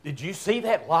Did you see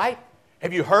that light?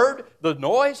 Have you heard the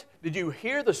noise? Did you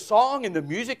hear the song and the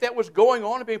music that was going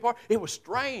on and being part? It was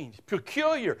strange,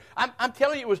 peculiar. I'm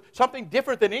telling you, it was something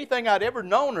different than anything I'd ever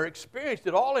known or experienced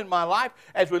at all in my life.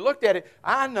 As we looked at it,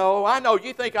 I know,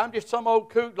 you think I'm just some old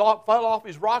coot fell off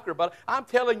his rocker, but I'm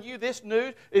telling you, this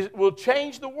news will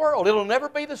change the world. It'll never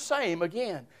be the same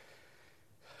again.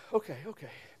 Okay.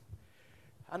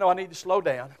 I know I need to slow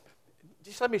down.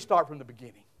 Just let me start from the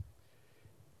beginning.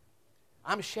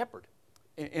 I'm a shepherd.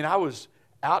 And I was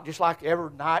out just like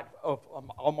every night of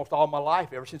almost all my life,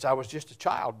 ever since I was just a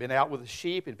child, been out with the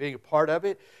sheep and being a part of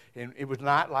it. And it was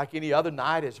not like any other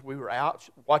night as we were out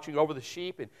watching over the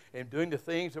sheep and doing the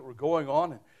things that were going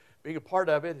on and being a part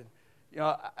of it. And, you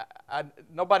know,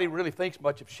 nobody really thinks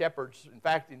much of shepherds. In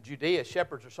fact, in Judea,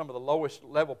 shepherds are some of the lowest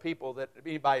level people that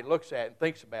anybody looks at and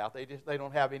thinks about. They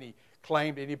don't have any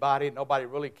claim to anybody. Nobody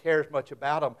really cares much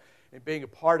about them and being a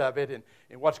part of it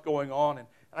and what's going on. And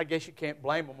I guess you can't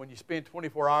blame them when you spend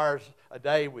 24 hours a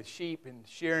day with sheep and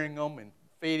shearing them and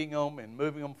feeding them and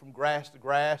moving them from grass to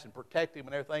grass and protecting them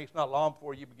and everything. It's not long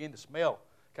before you begin to smell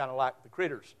kind of like the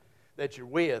critters that you're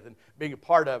with and being a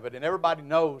part of it. And everybody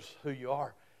knows who you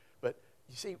are. But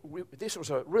you see, this was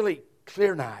a really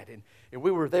clear night. And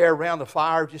we were there around the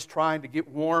fire just trying to get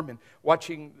warm and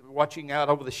watching out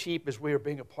over the sheep as we were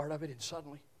being a part of it. And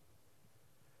suddenly,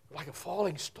 like a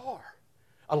falling star,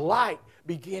 a light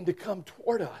began to come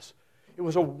toward us. It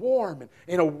was a warm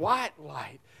and a white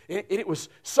light. And it was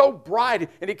so bright,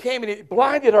 and it came and it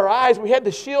blinded our eyes. We had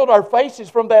to shield our faces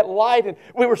from that light, and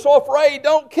we were so afraid,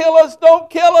 don't kill us, don't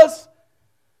kill us.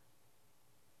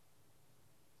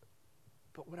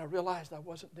 But when I realized I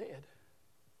wasn't dead,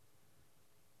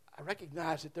 I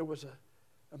recognized that there was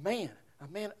a man,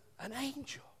 an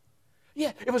angel.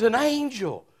 Yeah, it was an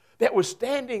angel that was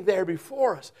standing there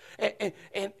before us. And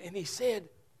he said,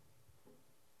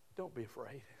 don't be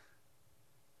afraid.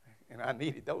 And I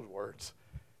needed those words.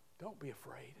 Don't be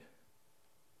afraid.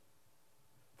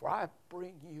 For I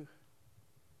bring you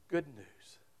good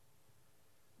news,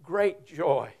 great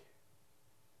joy.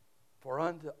 For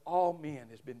unto all men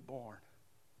has been born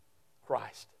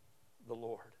Christ the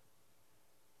Lord.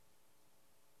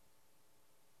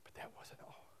 But that wasn't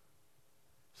all.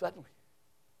 Suddenly,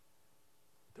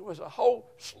 there was a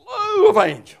whole slew of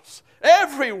angels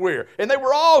everywhere. And they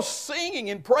were all singing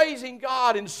and praising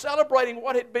God and celebrating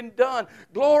what had been done.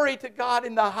 Glory to God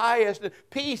in the highest and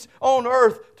peace on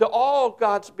earth to all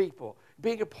God's people.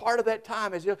 Being a part of that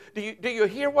time. Do you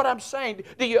hear what I'm saying?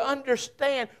 Do you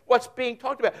understand what's being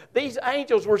talked about? These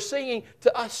angels were singing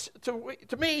to us,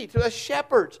 to me, to us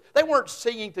shepherds. They weren't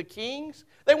singing to kings.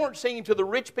 They weren't singing to the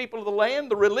rich people of the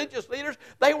land, the religious leaders.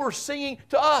 They were singing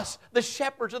to us, the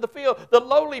shepherds of the field, the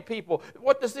lowly people.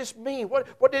 What does this mean?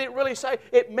 What did it really say?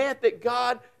 It meant that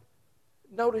God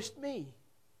noticed me.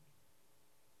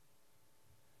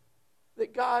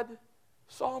 That God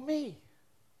saw me.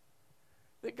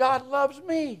 That God loves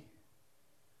me.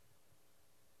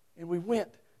 And we went,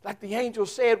 like the angel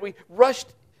said, we rushed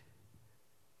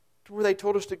to where they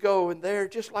told us to go. And there,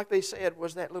 just like they said,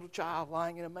 was that little child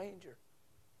lying in a manger,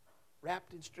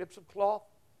 wrapped in strips of cloth.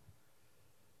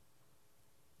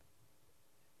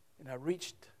 And I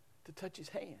reached to touch his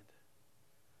hand.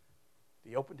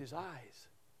 He opened his eyes,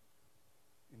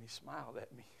 and he smiled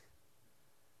at me.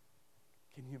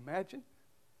 Can you imagine?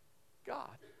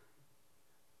 God,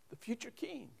 the future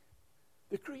king,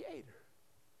 the creator,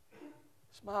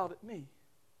 smiled at me.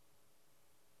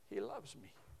 He loves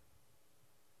me.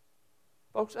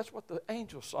 Folks, that's what the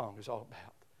angel song is all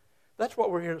about. That's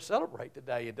what we're here to celebrate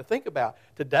today and to think about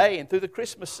today and through the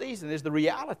Christmas season is the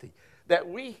reality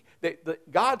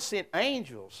that God sent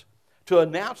angels to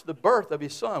announce the birth of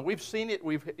His Son. We've seen it.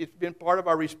 It's been part of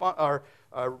our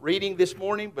reading this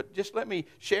morning, but just let me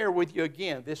share with you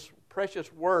again this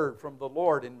precious word from the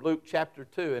Lord in Luke chapter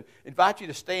 2. And invite you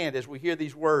to stand as we hear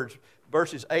these words,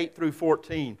 verses 8 through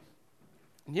 14.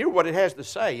 And hear what it has to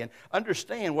say and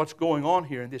understand what's going on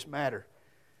here in this matter.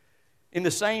 In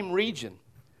the same region,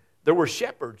 there were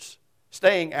shepherds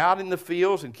staying out in the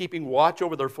fields and keeping watch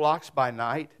over their flocks by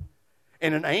night.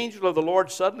 And an angel of the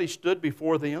Lord suddenly stood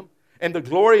before them, and the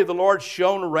glory of the Lord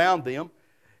shone around them,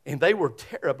 and they were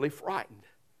terribly frightened.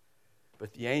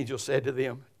 But the angel said to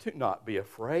them, do not be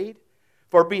afraid,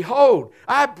 for behold,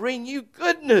 I bring you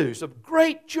good news of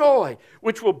great joy,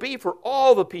 which will be for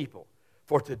all the people.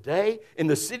 For today, in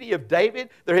the city of David,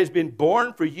 there has been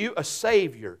born for you a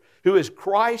Savior, who is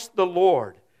Christ the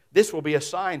Lord. This will be a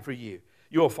sign for you.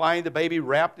 You will find the baby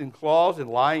wrapped in cloths and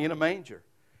lying in a manger.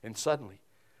 And suddenly,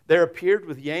 there appeared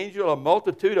with the angel a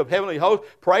multitude of heavenly hosts,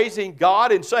 praising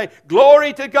God and saying,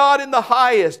 glory to God in the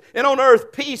highest, and on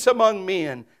earth peace among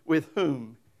men with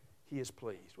whom He is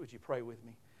pleased. Would you pray with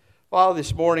me? Father,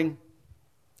 this morning,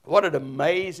 what an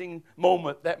amazing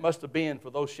moment that must have been for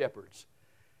those shepherds.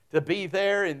 To be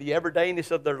there in the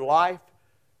everydayness of their life,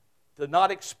 to not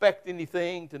expect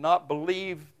anything, to not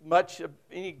believe much of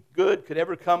any good could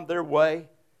ever come their way.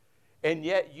 And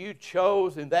yet you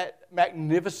chose in that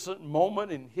magnificent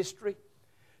moment in history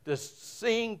to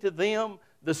sing to them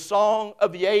the song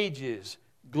of the ages.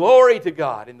 Glory to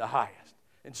God in the highest.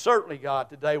 And certainly, God,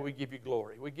 today we give you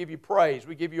glory. We give you praise.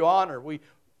 We give you honor. We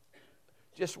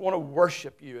just want to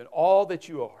worship you in all that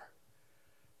you are.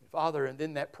 Father, and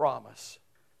then that promise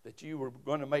that you were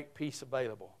going to make peace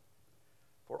available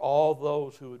for all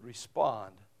those who would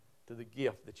respond to the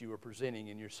gift that you were presenting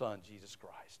in your Son, Jesus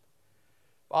Christ.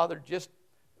 Father, just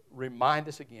remind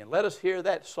us again. Let us hear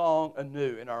that song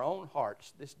anew in our own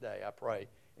hearts this day, I pray,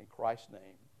 in Christ's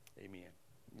name. Amen.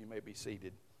 You may be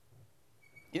seated.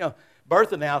 You know,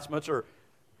 birth announcements are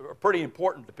pretty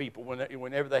important to people.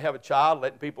 Whenever they have a child,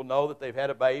 letting people know that they've had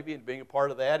a baby and being a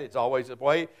part of that, it's always a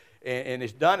way. And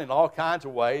it's done in all kinds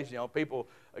of ways. You know, people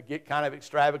get kind of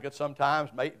extravagant sometimes.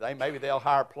 Maybe they'll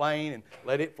hire a plane and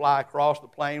let it fly across the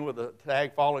plane with a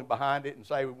tag falling behind it and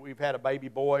say, we've had a baby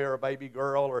boy or a baby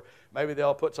girl. Or maybe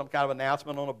they'll put some kind of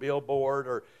announcement on a billboard.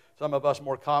 Or some of us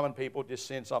more common people just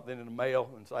send something in the mail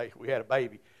and say, we had a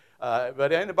baby.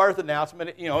 But in the birth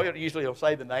announcement, you know, usually it'll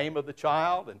say the name of the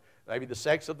child and maybe the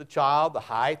sex of the child, the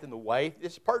height and the weight.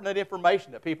 It's pertinent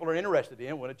information that people are interested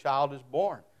in when a child is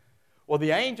born. Well,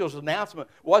 the angel's announcement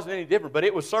wasn't any different, but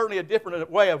it was certainly a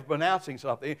different way of announcing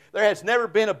something. There has never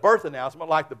been a birth announcement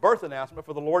like the birth announcement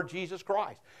for the Lord Jesus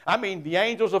Christ. I mean, the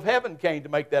angels of heaven came to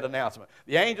make that announcement.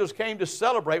 The angels came to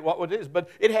celebrate what it is, but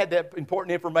it had that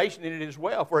important information in it as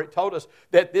well, for it told us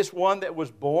that this one that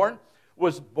was born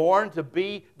to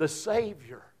be the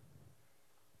Savior.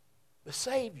 The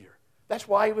Savior. That's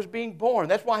why he was being born.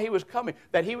 That's why he was coming.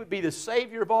 That he would be the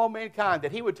Savior of all mankind.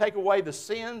 That he would take away the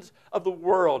sins of the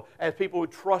world as people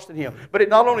would trust in him. But it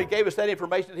not only gave us that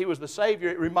information that he was the Savior,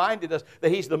 it reminded us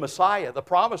that he's the Messiah, the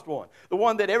promised one. The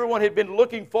one that everyone had been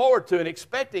looking forward to and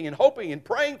expecting and hoping and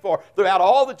praying for throughout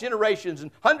all the generations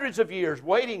and hundreds of years,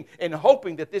 waiting and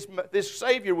hoping that this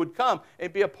Savior would come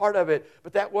and be a part of it.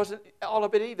 But that wasn't all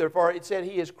of it either, for it said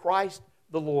he is Christ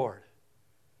the Lord.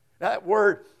 Now that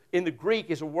word in the Greek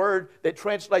is a word that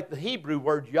translates the Hebrew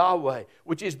word Yahweh,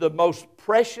 which is the most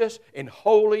precious and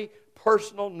holy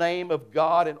personal name of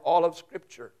God in all of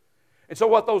Scripture. And so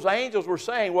what those angels were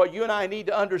saying, what you and I need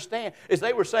to understand, is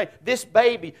they were saying, this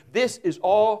baby, this is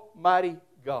Almighty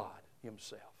God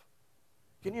himself.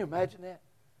 Can you imagine that?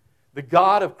 The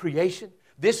God of creation.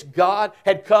 This God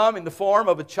had come in the form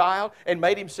of a child and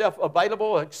made himself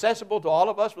available, accessible to all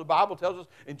of us. The Bible tells us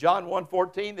in John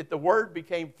 1:14 that the Word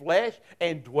became flesh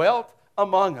and dwelt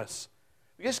among us.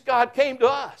 This God came to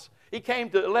us. He came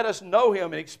to let us know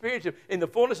him and experience him in the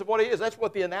fullness of what he is. That's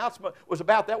what the announcement was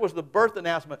about. That was the birth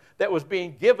announcement that was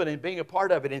being given and being a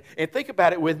part of it. And think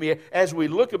about it with me as we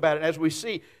look about it, as we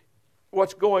see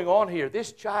what's going on here.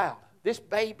 This child, this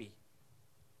baby,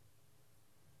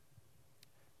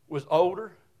 was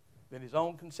older than his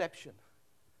own conception.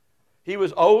 He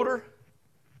was older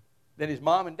than his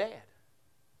mom and dad.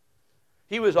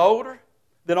 He was older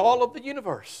than all of the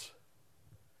universe.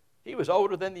 He was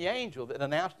older than the angel that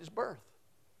announced his birth.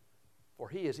 For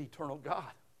he is eternal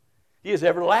God. He is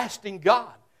everlasting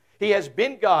God. He has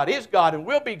been God, is God, and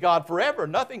will be God forever.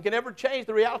 Nothing can ever change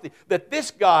the reality that this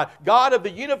God, God of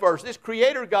the universe, this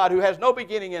Creator God who has no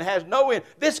beginning and has no end,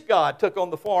 this God took on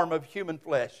the form of human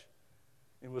flesh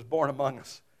and was born among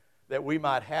us, that we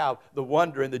might have the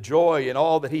wonder and the joy and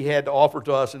all that he had to offer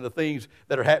to us and the things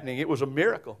that are happening. It was a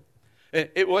miracle. And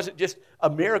it wasn't just a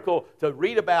miracle to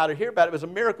read about or hear about. It was a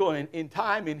miracle in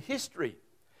time, in history.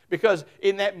 Because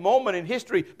in that moment in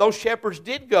history, those shepherds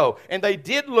did go, and they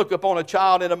did look upon a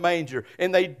child in a manger,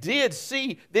 and they did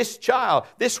see this child,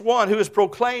 this one who is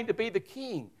proclaimed to be the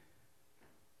king.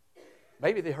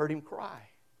 Maybe they heard him cry.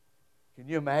 Can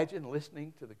you imagine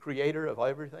listening to the creator of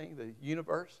everything, the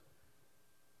universe,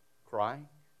 crying?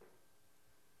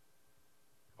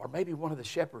 Or maybe one of the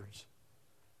shepherds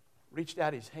reached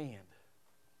out his hand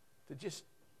to just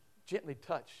gently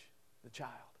touch the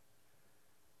child.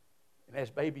 And as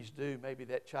babies do, maybe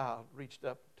that child reached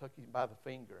up, took him by the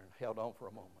finger, and held on for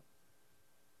a moment.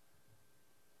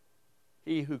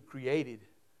 He who created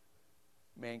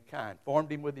mankind formed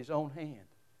him with his own hand,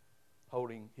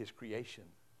 holding his creation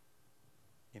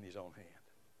in his own hand.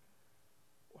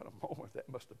 What a moment that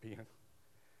must have been.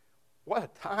 What a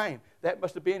time that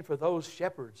must have been for those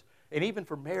shepherds. And even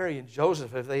for Mary and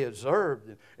Joseph, as they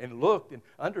observed and looked and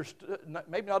understood,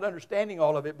 maybe not understanding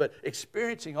all of it, but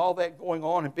experiencing all that going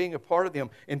on and being a part of them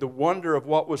and the wonder of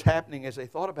what was happening as they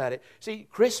thought about it. See,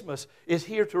 Christmas is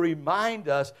here to remind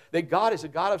us that God is a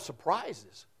God of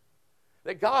surprises.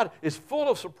 That God is full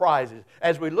of surprises.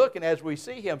 As we look and as we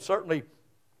see Him, certainly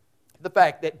the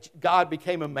fact that God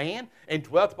became a man and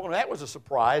dwelt upon him, that was a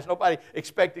surprise. Nobody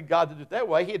expected God to do it that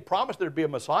way. He had promised there would be a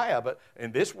Messiah, but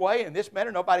in this way, in this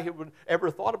manner, nobody had ever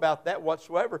thought about that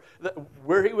whatsoever.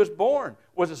 Where He was born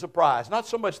was a surprise. Not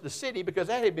so much the city, because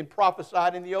that had been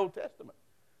prophesied in the Old Testament.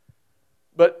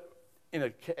 But in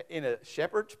a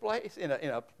shepherd's place, in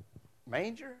a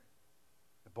manger,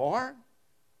 a barn,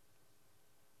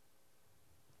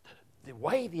 the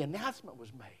way the announcement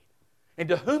was made, and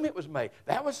to whom it was made,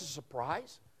 that was a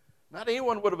surprise. Not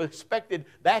anyone would have expected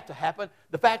that to happen.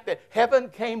 The fact that heaven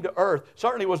came to earth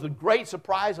certainly was the great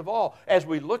surprise of all as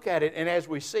we look at it and as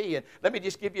we see. And let me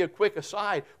just give you a quick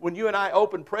aside. When you and I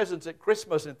open presents at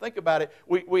Christmas and think about it,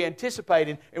 we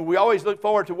anticipate and we always look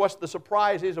forward to what the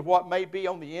surprise is of what may be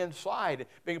on the inside,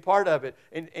 being a part of it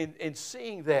and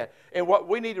seeing that. And what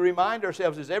we need to remind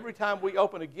ourselves is every time we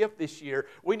open a gift this year,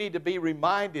 we need to be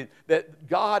reminded that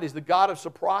God is the God of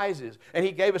surprises. And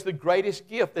He gave us the greatest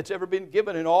gift that's ever been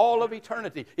given in all of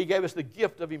eternity. He gave us the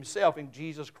gift of Himself in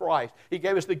Jesus Christ. He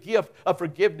gave us the gift of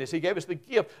forgiveness. He gave us the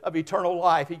gift of eternal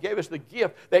life. He gave us the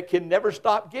gift that can never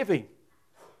stop giving.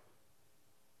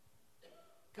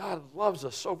 God loves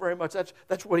us so very much.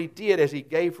 That's what He did as He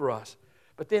gave for us.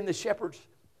 But then the shepherds,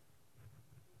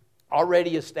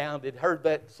 already astounded, heard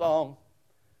that song,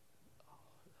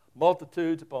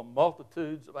 multitudes upon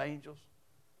multitudes of angels.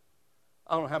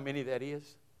 I don't know how many that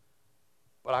is,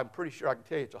 but I'm pretty sure I can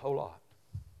tell you it's a whole lot.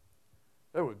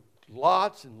 There were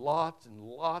lots and lots and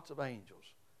lots of angels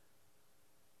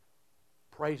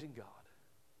praising God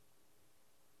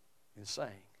and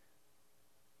saying,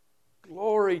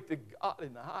 "Glory to God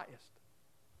in the highest,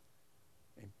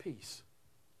 and peace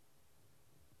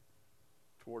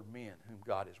toward men whom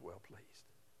God is well pleased."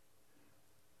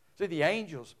 See, the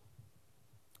angels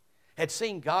had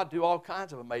seen God do all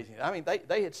kinds of amazing things. I mean,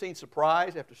 they had seen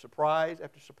surprise after surprise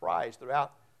after surprise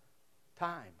throughout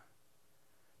time.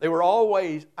 They were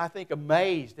always, I think,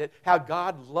 amazed at how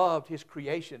God loved His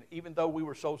creation, even though we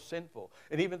were so sinful,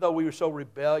 and even though we were so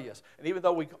rebellious, and even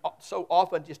though we so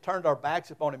often just turned our backs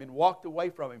upon Him and walked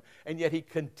away from Him, and yet He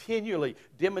continually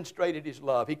demonstrated His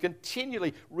love. He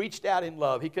continually reached out in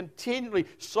love. He continually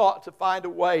sought to find a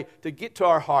way to get to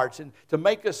our hearts and to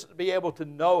make us be able to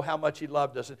know how much He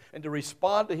loved us and to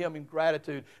respond to Him in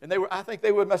gratitude. And I think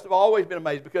they must have always been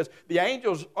amazed, because the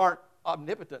angels aren't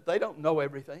omnipotent. They don't know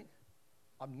everything.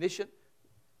 Omniscient.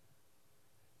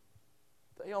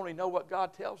 They only know what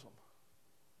God tells them.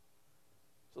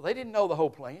 So they didn't know the whole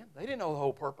plan. They didn't know the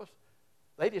whole purpose.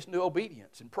 They just knew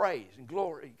obedience and praise and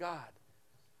glory to God.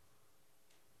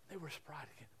 They were surprised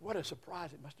again. What a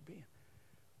surprise it must have been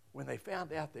when they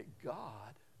found out that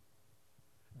God,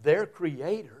 their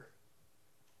Creator,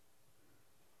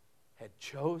 had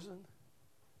chosen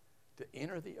to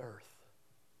enter the earth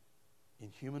in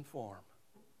human form.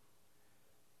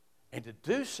 And to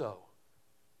do so,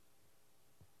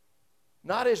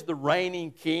 not as the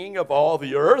reigning king of all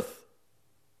the earth,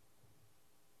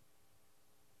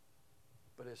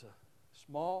 but as a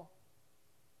small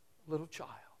little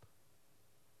child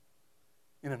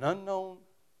in an unknown,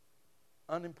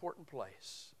 unimportant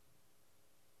place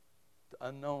to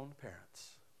unknown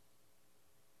parents.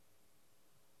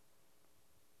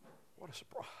 What a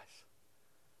surprise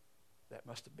that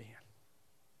must have been.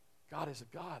 God is a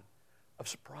God of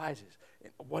surprises,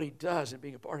 and what He does and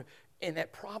being a part of, and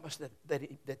that promise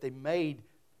that they made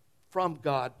from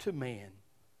God to man,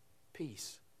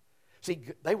 peace. See,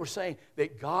 they were saying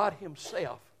that God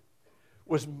Himself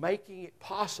was making it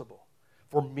possible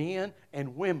for men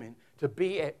and women to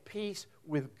be at peace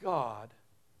with God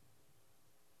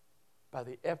by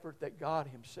the effort that God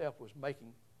Himself was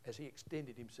making as He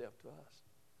extended Himself to us.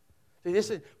 See,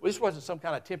 this wasn't some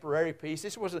kind of temporary peace.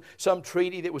 This wasn't some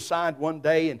treaty that was signed one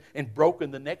day and broken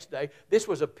the next day. This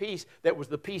was a peace that was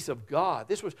the peace of God.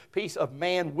 This was peace of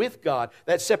man with God.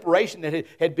 That separation that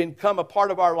had become a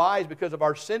part of our lives because of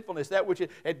our sinfulness, that which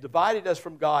had divided us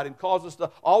from God and caused us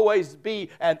to always be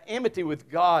an enmity with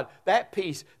God. That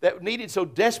peace that needed so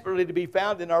desperately to be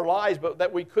found in our lives, but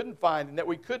that we couldn't find and that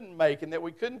we couldn't make and that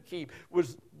we couldn't keep,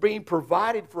 was being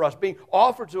provided for us, being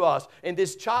offered to us. And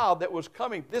this child that was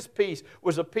coming, this peace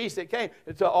was a peace that came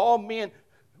to all men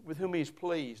with whom He's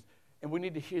pleased. And we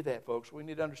need to hear that, folks. We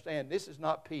need to understand this is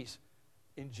not peace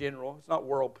in general. It's not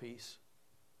world peace.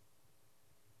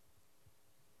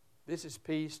 This is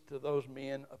peace to those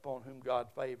men upon whom God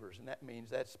favors. And that means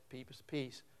that's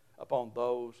peace upon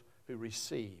those who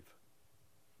receive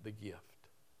the gift.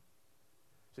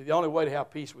 See, the only way to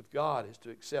have peace with God is to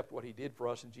accept what He did for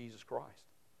us in Jesus Christ.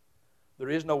 There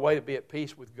is no way to be at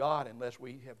peace with God unless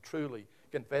we have truly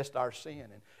confessed our sin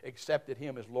and accepted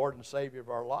Him as Lord and Savior of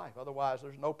our life. Otherwise,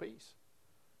 there's no peace.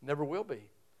 Never will be.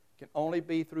 It can only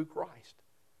be through Christ.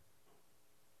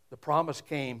 The promise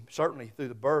came certainly through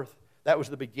the birth. That was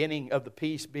the beginning of the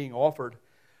peace being offered.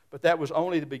 But that was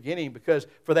only the beginning, because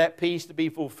for that peace to be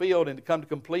fulfilled and to come to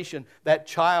completion, that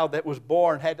child that was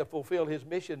born had to fulfill his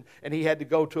mission, and he had to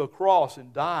go to a cross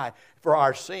and die for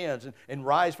our sins and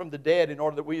rise from the dead in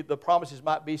order that the promises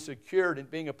might be secured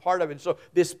and being a part of it. And so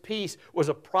this peace was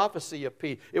a prophecy of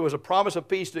peace. It was a promise of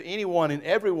peace to anyone and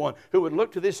everyone who would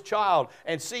look to this child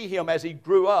and see him as he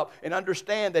grew up and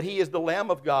understand that he is the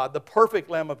Lamb of God, the perfect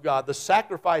Lamb of God, the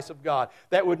sacrifice of God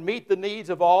that would meet the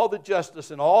needs of all the justice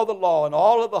and all the law and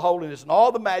all of the holiness and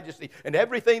all the majesty and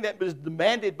everything that was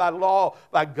demanded by law,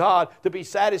 by God, to be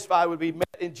satisfied would be met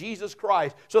in Jesus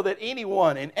Christ, so that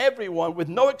anyone and everyone, with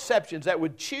no exceptions, that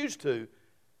would choose to,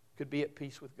 could be at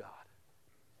peace with God.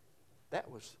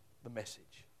 That was the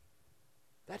message.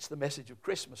 That's the message of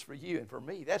Christmas for you and for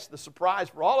me. That's the surprise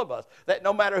for all of us, that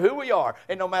no matter who we are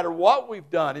and no matter what we've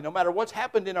done and no matter what's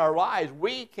happened in our lives,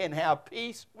 we can have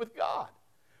peace with God.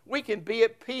 We can be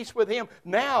at peace with Him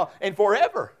now and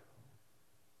forever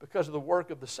because of the work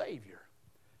of the Savior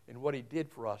and what He did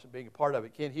for us and being a part of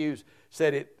it. Ken Hughes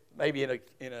said it maybe in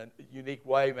a unique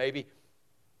way, maybe,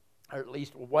 or at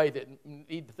least a way that you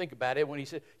need to think about it, when he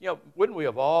said, wouldn't we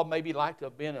have all maybe liked to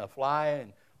have been a fly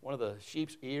in one of the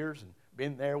sheep's ears and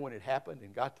been there when it happened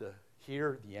and got to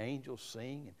hear the angels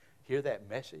sing and hear that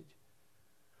message?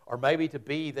 Or maybe to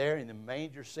be there in the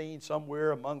manger scene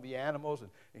somewhere among the animals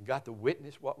and got to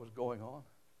witness what was going on.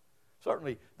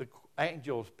 Certainly the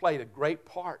angels played a great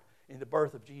part in the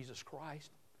birth of Jesus Christ.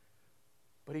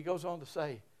 But he goes on to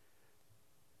say,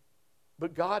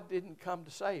 but God didn't come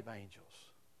to save angels.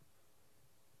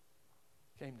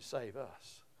 He came to save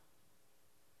us.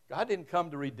 God didn't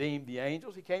come to redeem the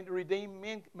angels. He came to redeem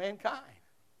mankind.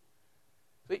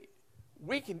 See,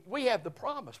 we have the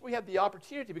promise. We have the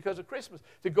opportunity because of Christmas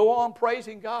to go on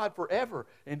praising God forever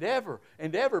and ever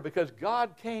and ever, because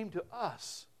God came to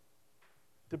us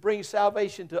to bring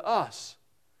salvation to us,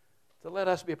 to let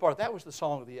us be a part of. That was the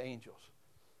song of the angels.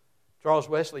 Charles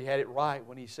Wesley had it right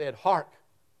when he said, "Hark,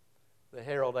 the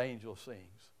herald angel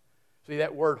sings." See,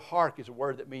 that word hark is a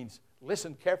word that means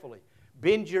listen carefully.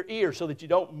 Bend your ear so that you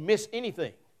don't miss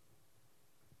anything.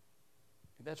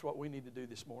 And that's what we need to do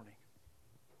this morning.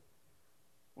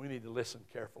 We need to listen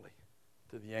carefully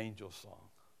to the angel's song.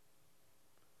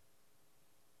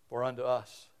 For unto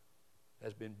us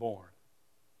has been born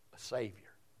a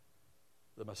Savior,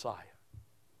 the Messiah,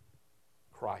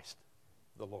 Christ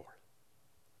the Lord.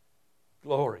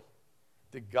 Glory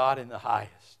to God in the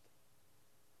highest,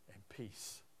 and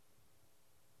peace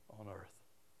on earth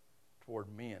toward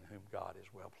men whom God is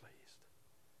well pleased.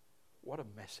 What a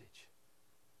message.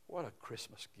 What a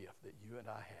Christmas gift that you and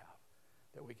I have,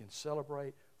 that we can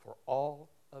celebrate for all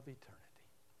of eternity.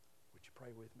 Would you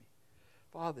pray with me?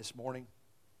 Father, this morning,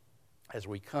 as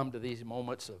we come to these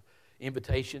moments of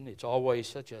invitation, it's always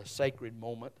such a sacred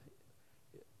moment,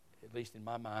 at least in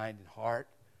my mind and heart.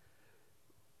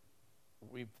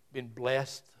 We've been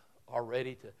blessed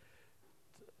already to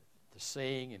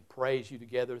sing and praise you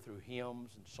together through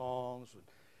hymns and songs, and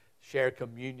share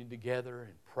communion together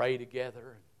and pray together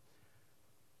and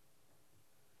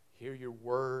hear your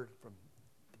word from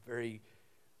the very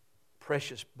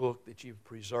precious book that you've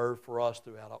preserved for us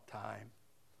throughout time.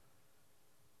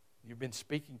 You've been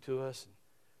speaking to us,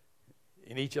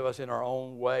 and each of us in our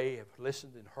own way have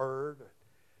listened and heard.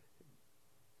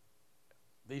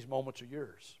 These moments are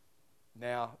yours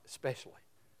now, especially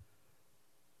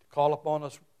to call upon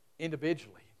us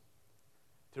individually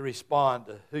to respond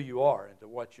to who you are and to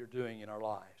what you're doing in our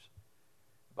lives.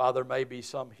 Father, there may be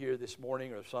some here this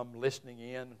morning or some listening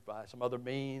in by some other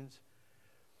means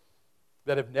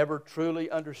that have never truly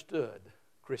understood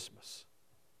Christmas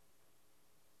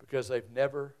because they've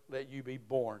never let you be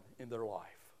born in their life.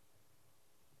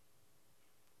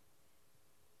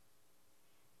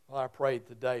 Well, I pray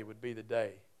today would be the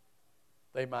day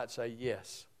they might say,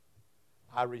 yes,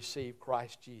 I receive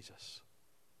Christ Jesus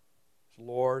as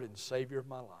Lord and Savior of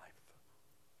my life.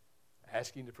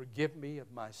 Asking to forgive me of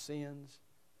my sins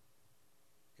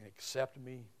and accept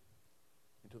me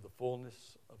into the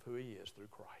fullness of who He is through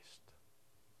Christ.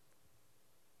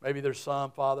 Maybe there's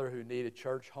some, Father, who need a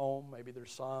church home. Maybe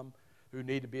there's some who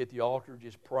need to be at the altar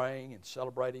just praying and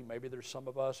celebrating. Maybe there's some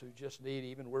of us who just need,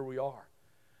 even where we are,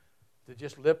 to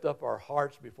just lift up our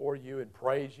hearts before you and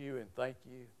praise you and thank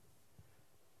you.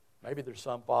 Maybe there's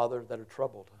some, Father, that are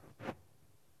troubled.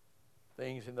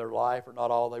 Things in their life are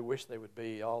not all they wish they would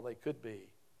be, all they could be.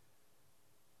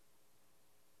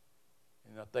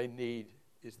 And what they need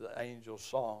is the angel's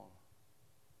song,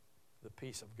 the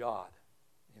peace of God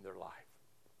in their life.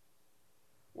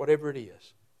 Whatever it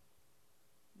is,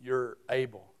 you're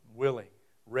able, willing,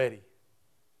 ready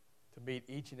to meet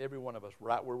each and every one of us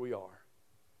right where we are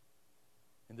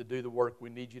and to do the work we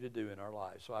need you to do in our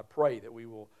lives. So I pray that we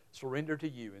will surrender to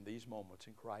you in these moments.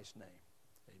 In Christ's name,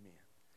 amen.